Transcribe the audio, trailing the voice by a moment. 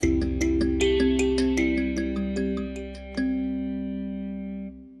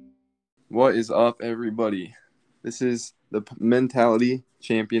What is up, everybody? This is the Mentality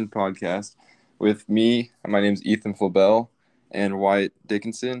Champion podcast with me. My name is Ethan Flabell and Wyatt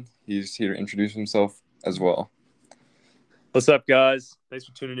Dickinson. He's here to introduce himself as well. What's up, guys? Thanks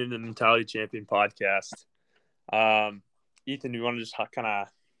for tuning in to the Mentality Champion podcast. Ethan, you want to just kind of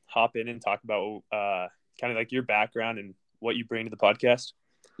hop in and talk about kind of like your background and what you bring to the podcast?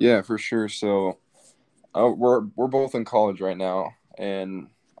 Yeah, for sure. So we're both in college right now, and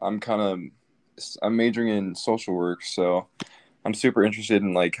I'm majoring in social work. So I'm super interested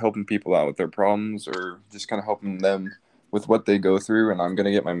in like helping people out with their problems or just kind of helping them with what they go through. And I'm gonna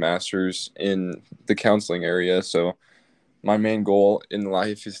get my master's in the counseling area. So my main goal in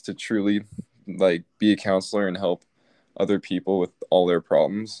life is to truly like be a counselor and help other people with all their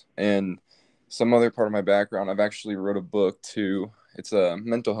problems. And some other part of my background, I've actually wrote a book too. It's a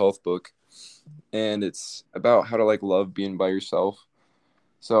mental health book, and it's about how to like love being by yourself.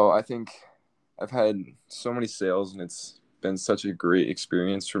 So I think I've had so many sales, and it's been such a great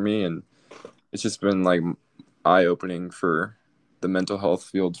experience for me, and it's just been like eye-opening for the mental health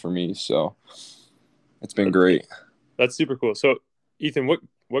field for me. So it's been great. That's super cool. So, Ethan,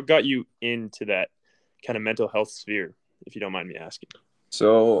 what got you into that kind of mental health sphere, if you don't mind me asking?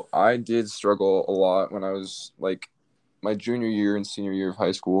 So I did struggle a lot when I was like my junior year and senior year of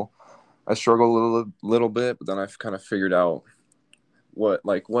high school. I struggled a little bit, but then I've kind of figured out what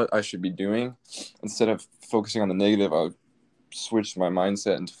I should be doing. Instead of focusing on the negative, I switched my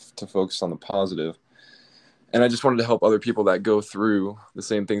mindset and to focus on the positive. And I just wanted to help other people that go through the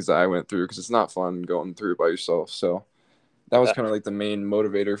same things that I went through, because it's not fun going through it by yourself. So that was kind of like the main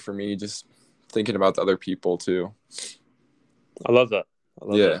motivator for me, just thinking about the other people too. I love that.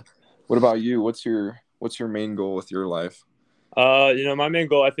 That. What about you? What's your main goal with your life? My main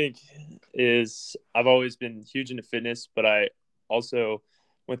goal, I think, is I've always been huge into fitness, but I also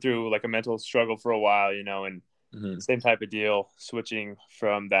went through like a mental struggle for a while, and same type of deal, switching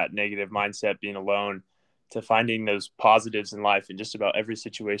from that negative mindset, being alone, to finding those positives in life in just about every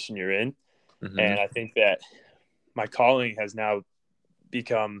situation you're in. And I think that my calling has now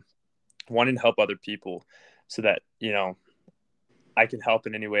become wanting to help other people so that, I can help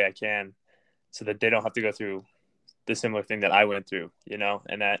in any way I can so that they don't have to go through the similar thing that I went through,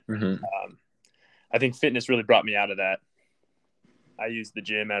 and that I think fitness really brought me out of that. I use the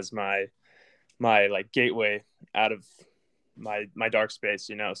gym as my like gateway out of my dark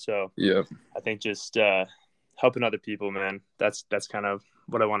space, so yeah, I think just helping other people, man, that's kind of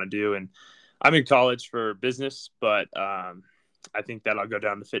what I want to do. And I'm in college for business, but I think that I'll go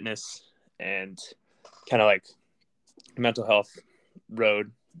down the fitness and kind of like mental health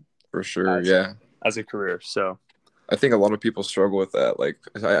road for sure. Yeah, as a career. So I think a lot of people struggle with that. Like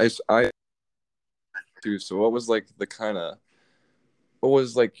I too. So what was like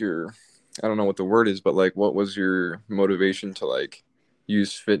your, I don't know what the word is, but like what was your motivation to like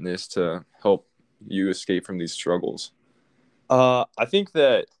use fitness to help you escape from these struggles? I think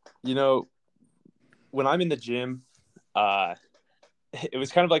that, when I'm in the gym, it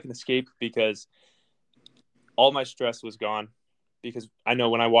was kind of like an escape because all my stress was gone, because I know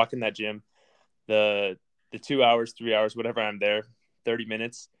when I walk in that gym, the 2 hours, 3 hours, whatever I'm there, 30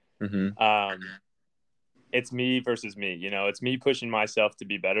 minutes, it's me versus me, it's me pushing myself to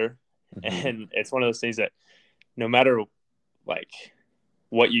be better. And it's one of those things that no matter like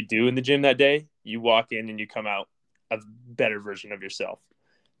what you do in the gym that day, you walk in and you come out a better version of yourself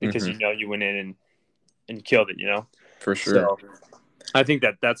because you went in and killed it, For sure. So I think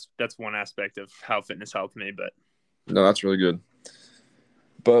that's one aspect of how fitness helped me. But no, that's really good.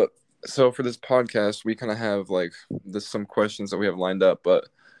 But so for this podcast, we kind of have like some questions that we have lined up. But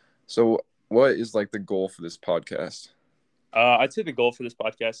so what is like the goal for this podcast? I'd say the goal for this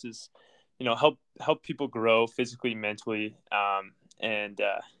podcast is, help people grow physically, mentally, and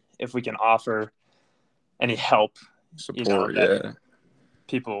if we can offer any help, Support,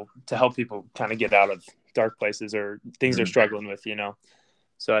 people to help people kind of get out of dark places or things they're struggling with,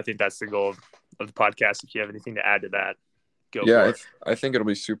 So I think that's the goal of the podcast. If you have anything to add to that, go for it. I think it'll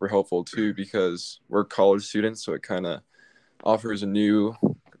be super helpful too, because we're college students, so it kind of offers a new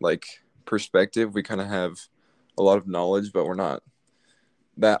like perspective. We kind of have a lot of knowledge, but we're not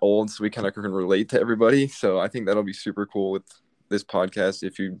that old, so we kind of can relate to everybody. So I think that'll be super cool with this podcast.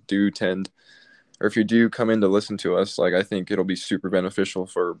 If you do come in to listen to us, like I think it'll be super beneficial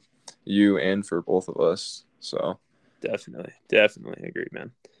for you and for both of us. So definitely agree,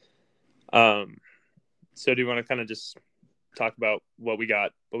 man. So do you want to kind of just talk about what we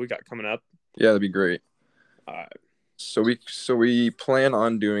got coming up? Yeah, that'd be great. So we plan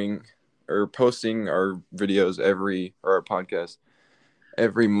on doing or posting our videos our podcast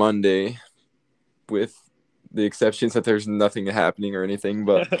every Monday with the exceptions that there's nothing happening or anything,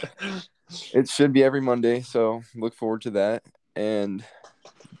 but it should be every Monday. So look forward to that. And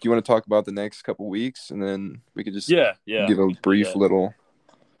do you want to talk about the next couple weeks, and then we could just give a brief little.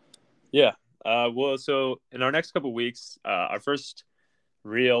 Yeah. Well, so in our next couple weeks, our first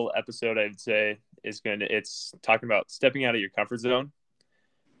real episode, I'd say, it's talking about stepping out of your comfort zone.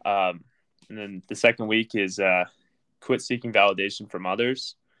 And then the second week is quit seeking validation from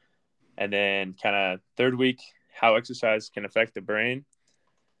others. And then kind of third week, how exercise can affect the brain.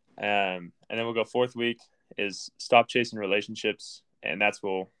 And then we'll go fourth week is stop chasing relationships. And that's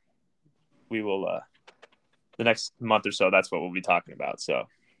the next month or so, that's what we'll be talking about. So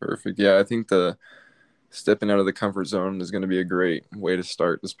perfect. Yeah, I think the stepping out of the comfort zone is going to be a great way to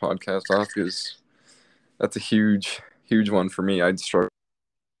start this podcast off, because that's a huge one for me. I'd struggle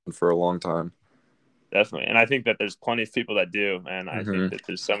for a long time. Definitely. And I think that there's plenty of people that do, and I think that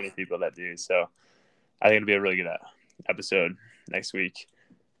there's so many people that do. So I think it'll be a really good episode next week.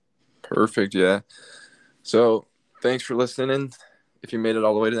 Perfect. Yeah. So thanks for listening. If you made it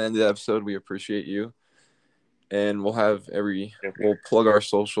all the way to the end of the episode, we appreciate you. And we'll plug our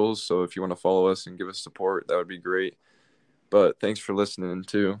socials. So if you want to follow us and give us support, that would be great. But thanks for listening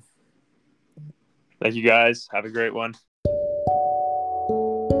too. Thank you guys. Have a great one.